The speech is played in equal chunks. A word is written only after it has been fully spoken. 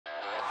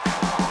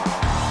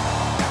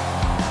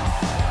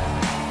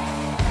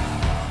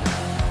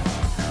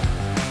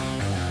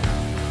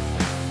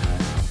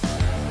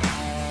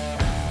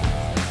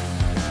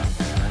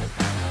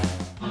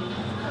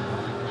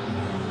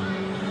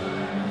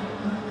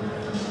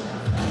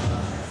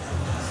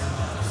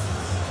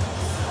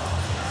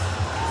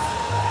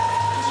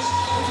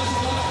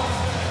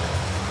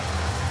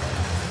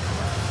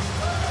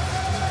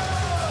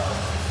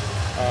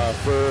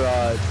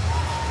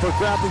for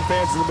grappling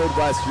fans in the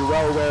Midwest, you're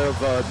well aware of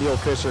Emil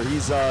Fischer.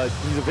 He's a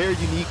very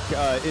unique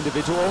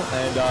individual,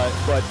 and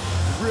but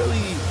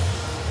really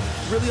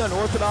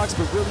unorthodox,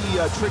 but really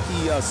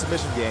tricky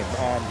submission game.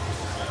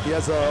 He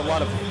has a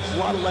lot of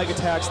leg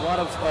attacks, a lot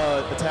of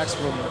attacks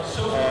from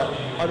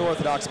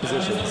unorthodox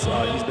positions.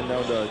 He's been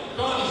known to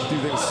do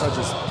things such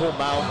as pull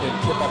mount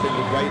and kip up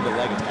into right into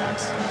leg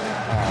attacks,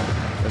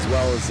 as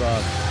well as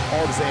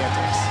all of his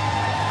antics.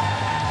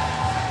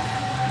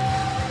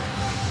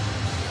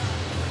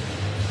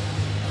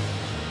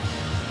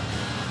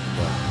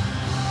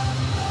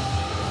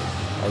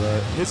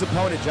 His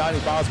opponent, Johnny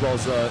Boswell,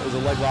 is a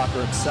leg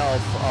locker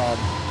himself.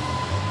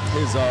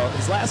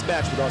 His last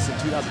match with us in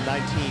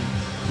 2019,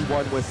 he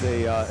won with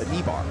a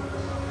knee bar.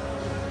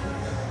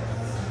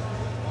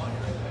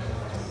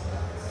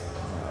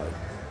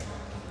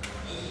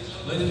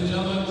 Ladies and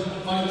gentlemen,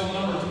 fight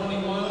number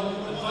 21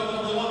 and fight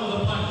number 1 of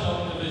the black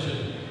belt division.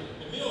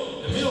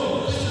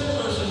 Emil Fischer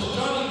versus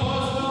Johnny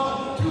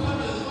Boswell,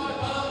 205-pound black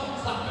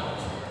belt.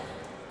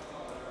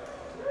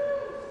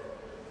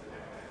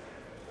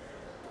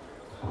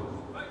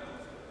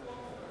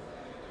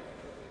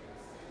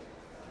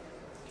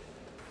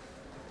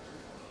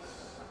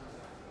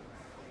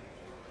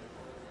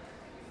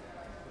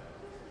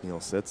 Emil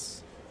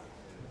sits.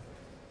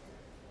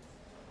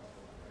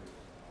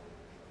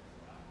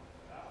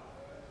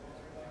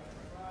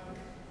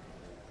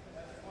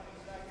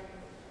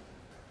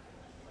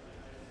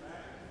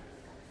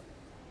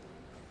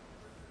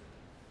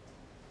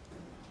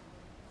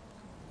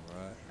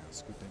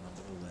 Scooping on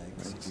the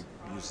legs.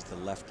 He uses the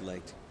left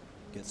leg to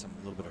get some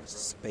little bit of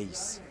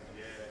space.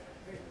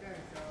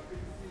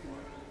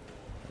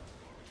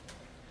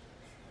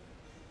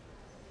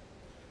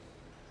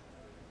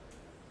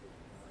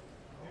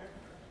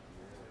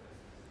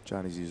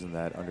 Johnny's using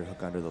that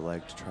underhook under the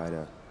leg to try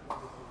to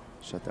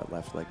shut that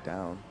left leg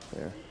down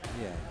there.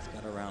 Yeah, he's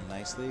got it around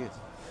nicely.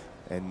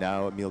 And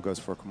now Emil goes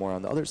for Kimura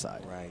on the other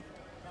side. Right.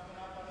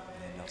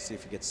 And I'll see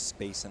if he gets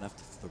space enough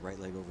to throw the right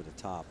leg over the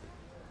top.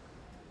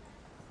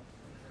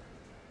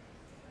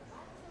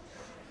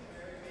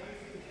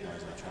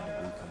 Trying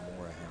to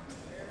re-Kimura him.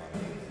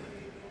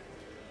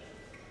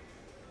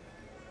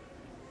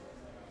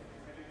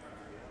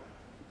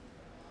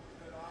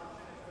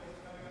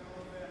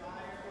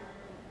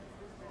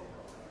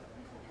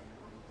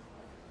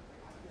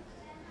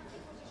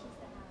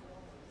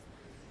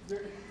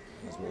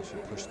 Boswell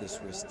should push this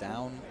wrist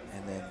down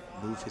and then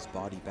move his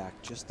body back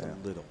just a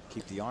little.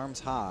 Keep the arms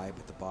high,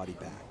 but the body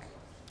back.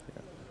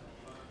 Yeah.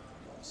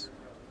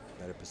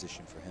 Better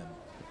position for him.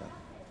 Yeah.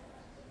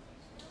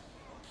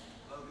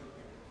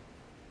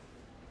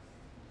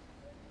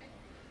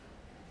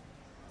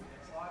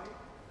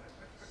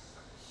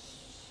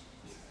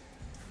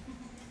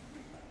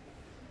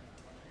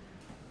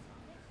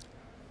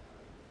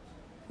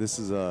 This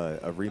is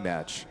a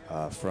rematch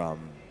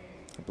from,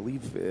 I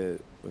believe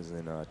it was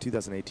in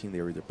 2018.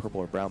 They were either purple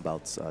or brown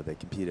belts. They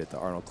competed at the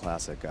Arnold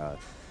Classic.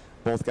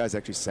 Both guys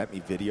actually sent me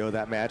video of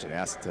that match and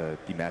asked to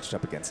be matched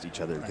up against each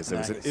other because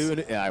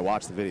and I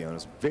watched the video and it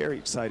was a very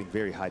exciting,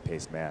 very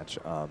high-paced match.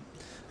 I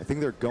think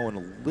they're going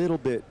a little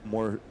bit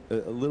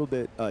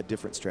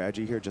different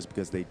strategy here, just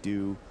because they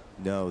do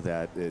know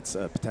that it's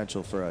a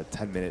potential for a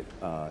 10-minute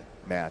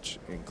match,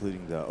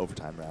 including the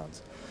overtime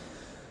rounds.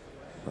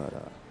 But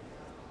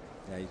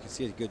yeah, you can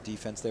see a good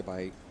defense there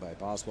by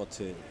Boswell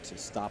to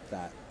stop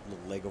that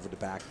little leg over the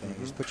back thing. You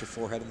just put your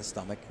forehead in the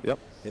stomach. Yep.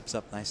 Hips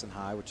up nice and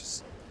high, which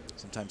is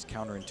sometimes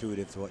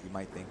counterintuitive to what you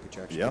might think, but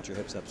you actually put your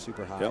hips up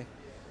super high. Yep.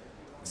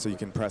 So you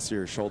can press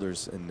your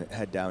shoulders and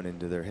head down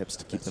into their hips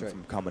to keep them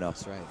from coming up.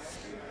 That's right.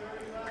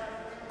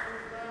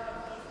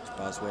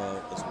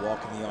 Boswell is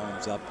walking the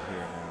arms up here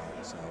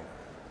now. So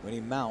when he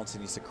mounts, he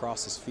needs to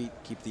cross his feet,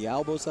 keep the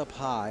elbows up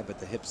high, but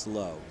the hips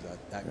low.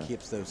 That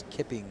keeps those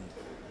kipping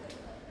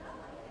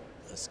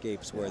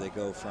escapes where they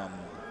go from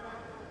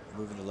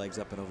moving the legs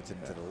up and over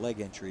to the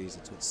leg entries.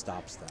 It's what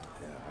stops them.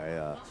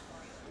 Yeah,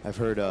 I've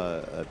heard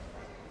a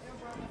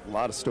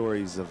lot of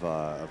stories of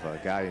a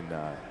guy in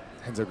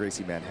Henzo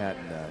Gracie,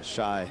 Manhattan,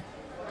 Shy,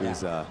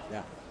 who's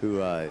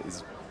who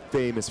is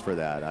famous for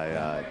that.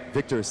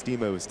 Victor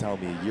Estima was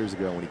telling me years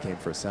ago when he came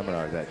for a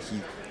seminar that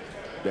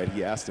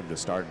he asked him to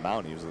start and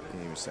mount. He was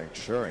saying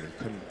sure, and he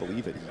couldn't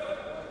believe it.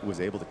 He was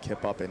able to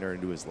kip up and enter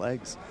into his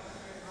legs.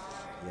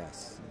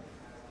 Yes.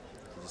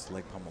 You just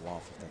leg pummel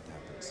off if that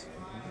happens.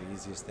 The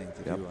easiest thing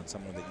to do on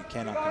someone that you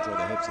cannot control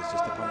the hips is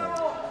just to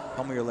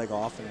pummel your leg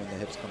off, and when the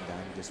hips come down,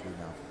 you just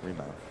remount.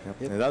 Remount.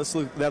 Yep. And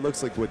that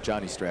looks like what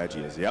Johnny's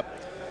strategy is. Yep.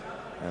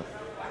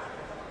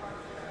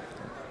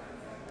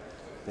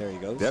 There he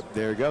goes. Yep,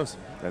 there he goes.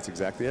 That's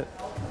exactly it.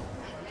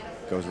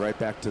 Goes right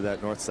back to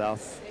that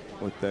north-south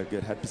with the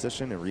good head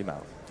position and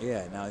remount.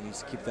 Yeah, now he needs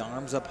to keep the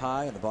arms up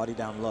high and the body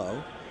down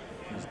low.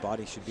 His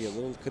body should be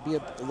could be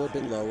a little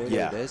bit lower.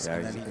 There it is.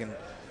 And then he can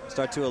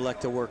start to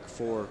elect to work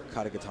for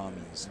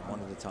katagatamis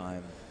one at a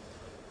time.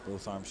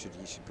 Both arms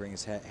he should bring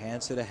his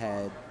hands to the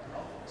head,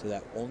 so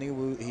that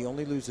he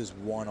only loses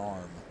one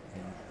arm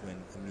when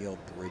Emil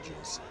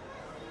bridges.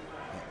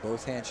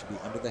 Both hands should be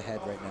under the head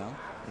right now.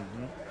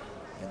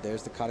 And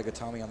there's the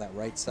Katagatami on that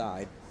right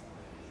side.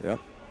 Yep.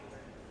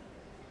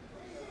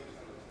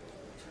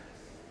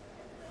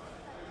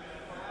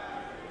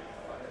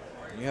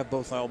 When you have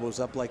both elbows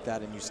up like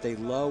that and you stay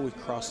low with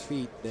crossed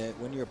feet, that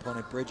when your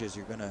opponent bridges,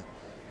 you're going to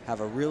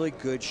have a really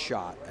good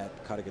shot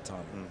at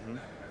Katagatami. He's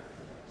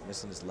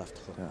missing his left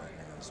hook right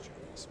now.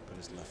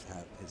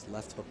 But his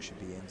left hook should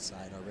be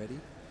inside already.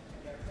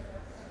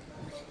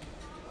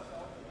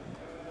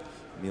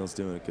 Emil's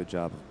doing a good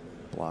job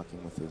of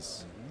blocking with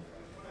his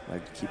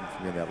leg to keep him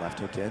from getting that left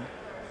hook in.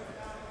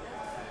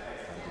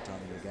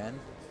 Katagatami again.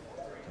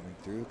 Coming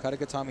through.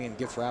 Katagatami and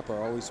gift wrap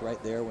are always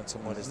right there when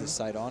someone is this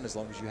side on, as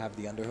long as you have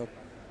the underhook,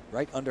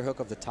 right underhook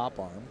of the top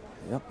arm.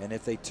 Yep. And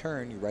if they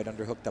turn, you right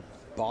underhook the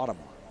bottom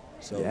arm.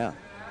 So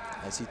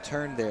as he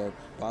turned there,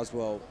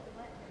 Boswell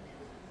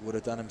would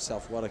have done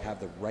himself well to have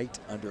the right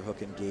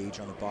underhook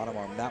engage on the bottom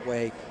arm. That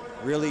way,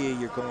 really,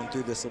 you're going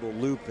through this little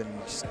loop and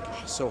it's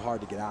so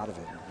hard to get out of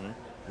it.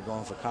 You're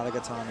going for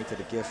Katagatami to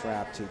the gift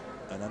wrap to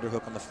an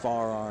underhook on the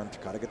far arm to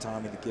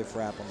Katagatami, the gift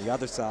wrap on the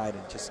other side,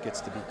 and it just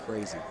gets to be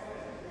crazy.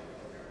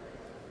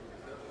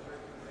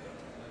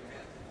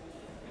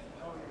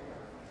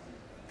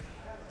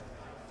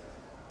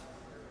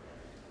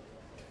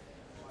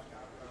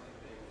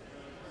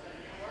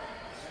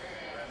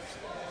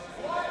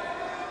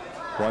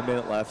 One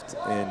minute left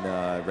in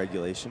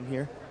regulation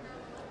here.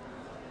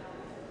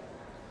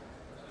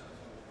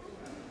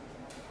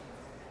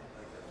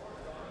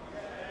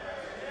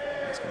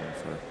 He's going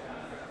for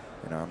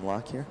an arm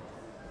lock here.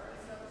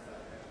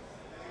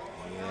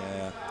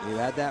 Yeah, you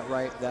had that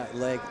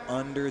leg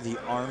under the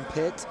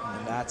armpit,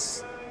 and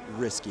that's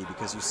risky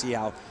because you see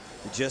how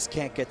you just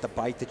can't get the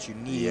bite that you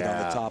need on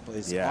the top.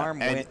 His arm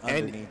went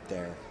underneath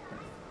there.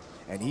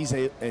 And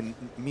and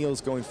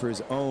Emil's going for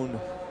his own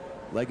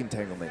leg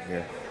entanglement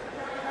here.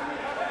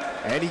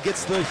 And he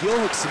gets the heel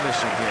hook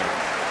submission here.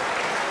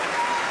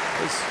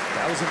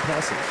 That was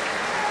impressive.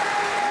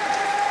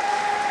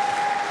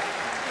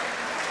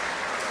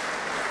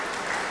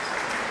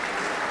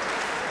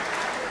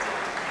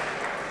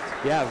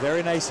 Yeah,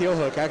 very nice heel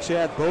hook. Actually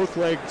had both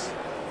legs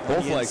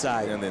on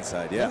the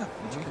inside, yeah.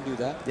 You can do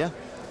that. Yeah.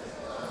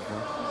 It's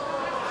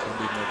going to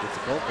be more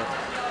difficult,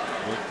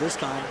 but this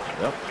time.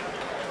 Yep.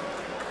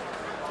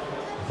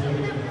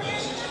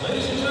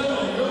 Ladies and gentlemen,